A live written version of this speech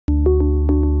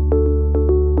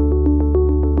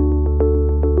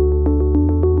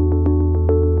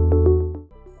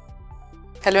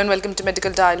Hello and welcome to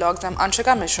Medical Dialogues. I'm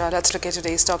Anshika Mishra. Let's look at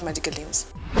today's top medical news.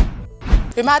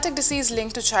 Rheumatic disease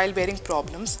linked to childbearing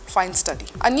problems, find study.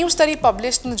 A new study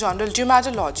published in the journal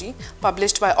Rheumatology,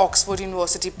 published by Oxford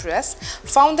University Press,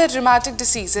 found that rheumatic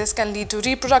diseases can lead to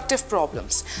reproductive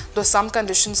problems, though some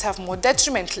conditions have more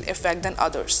detrimental effect than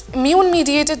others.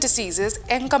 Immune-mediated diseases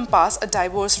encompass a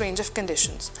diverse range of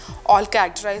conditions, all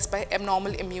characterized by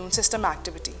abnormal immune system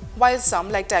activity. While some,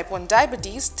 like type 1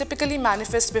 diabetes, typically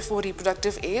manifest before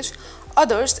reproductive age,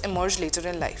 others emerge later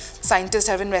in life. Scientists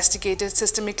have investigated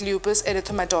systemic lupus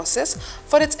erythematosus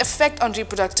for its effect on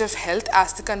reproductive health,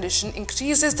 as the condition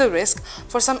increases the risk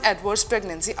for some adverse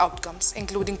pregnancy outcomes,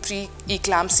 including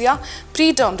pre-eclampsia,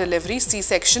 preterm delivery,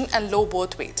 C-section, and low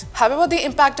birth weight. However, the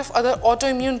impact of other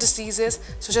autoimmune diseases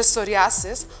such as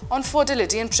psoriasis on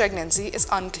fertility and pregnancy is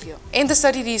unclear. In the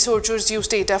study, researchers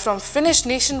used data from Finnish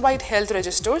nationwide health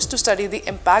registers to study the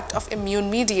impact of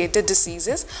immune-mediated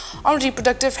diseases on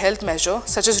reproductive health measures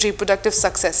such as reproductive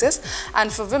successes,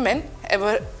 and for women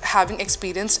ever having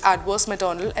experienced adverse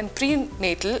maternal and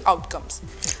prenatal outcomes.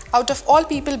 Out of all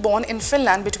people born in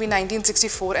Finland between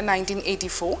 1964 and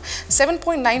 1984,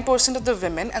 7.9% of the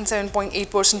women and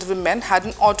 7.8% of the men had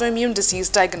an autoimmune disease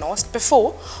diagnosed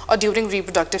before or during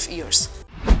reproductive years.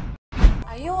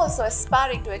 Are you also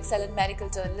aspiring to excel in medical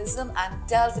journalism and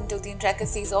delve into the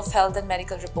intricacies of health and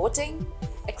medical reporting?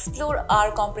 Explore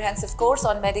our comprehensive course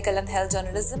on medical and health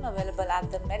journalism available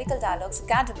at the Medical Dialogues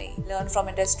Academy. Learn from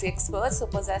industry experts who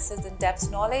possesses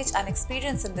in-depth knowledge and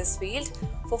experience in this field.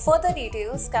 For further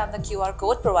details, scan the QR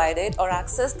code provided or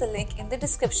access the link in the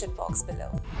description box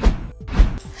below.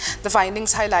 The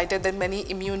findings highlighted that many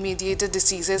immune-mediated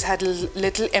diseases had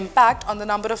little impact on the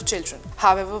number of children.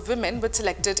 However, women with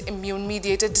selected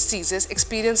immune-mediated diseases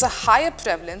experience a higher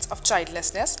prevalence of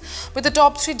childlessness, with the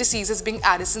top 3 diseases being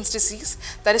Addison's disease,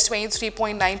 that is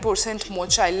 23.9% more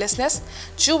childlessness,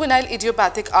 juvenile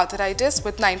idiopathic arthritis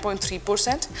with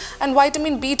 9.3%, and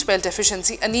vitamin B12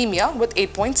 deficiency anemia with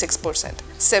 8.6%.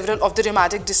 Several of the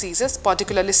rheumatic diseases,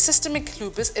 particularly systemic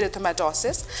lupus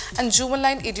erythematosus and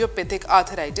juvenile idiopathic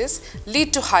arthritis,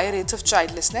 lead to higher rates of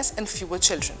childlessness and fewer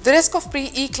children. The risk of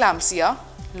pre-eclampsia,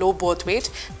 low birth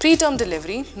weight, preterm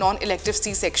delivery, non-elective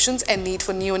C-sections, and need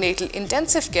for neonatal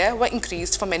intensive care were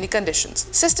increased for many conditions.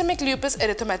 Systemic lupus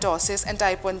erythematosus and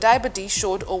type 1 diabetes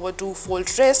showed over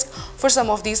 2-fold risk for some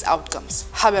of these outcomes.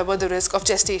 However, the risk of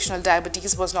gestational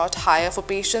diabetes was not higher for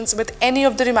patients with any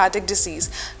of the rheumatic disease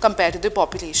compared to the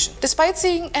population. Despite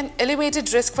seeing an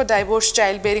elevated risk for diverse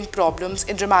childbearing problems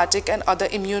in rheumatic and other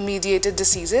immune-mediated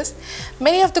diseases,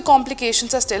 many of the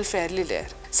complications are still fairly rare,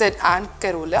 said Anne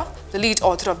Kerola, the lead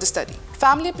author of the study.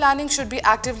 Family planning should be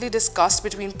actively discussed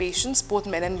between patients, both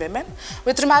men and women,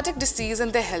 with rheumatic disease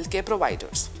and their healthcare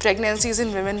providers. Pregnancies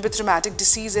in women with rheumatic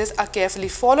diseases are carefully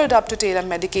followed up to tailor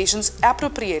medications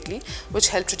appropriately, which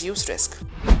help reduce risk.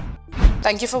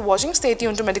 Thank you for watching. Stay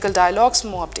tuned to Medical Dialogues for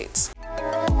more updates.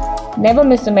 Never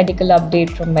miss a medical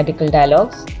update from Medical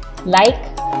Dialogues. Like,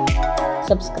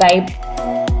 subscribe,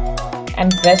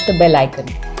 and press the bell icon.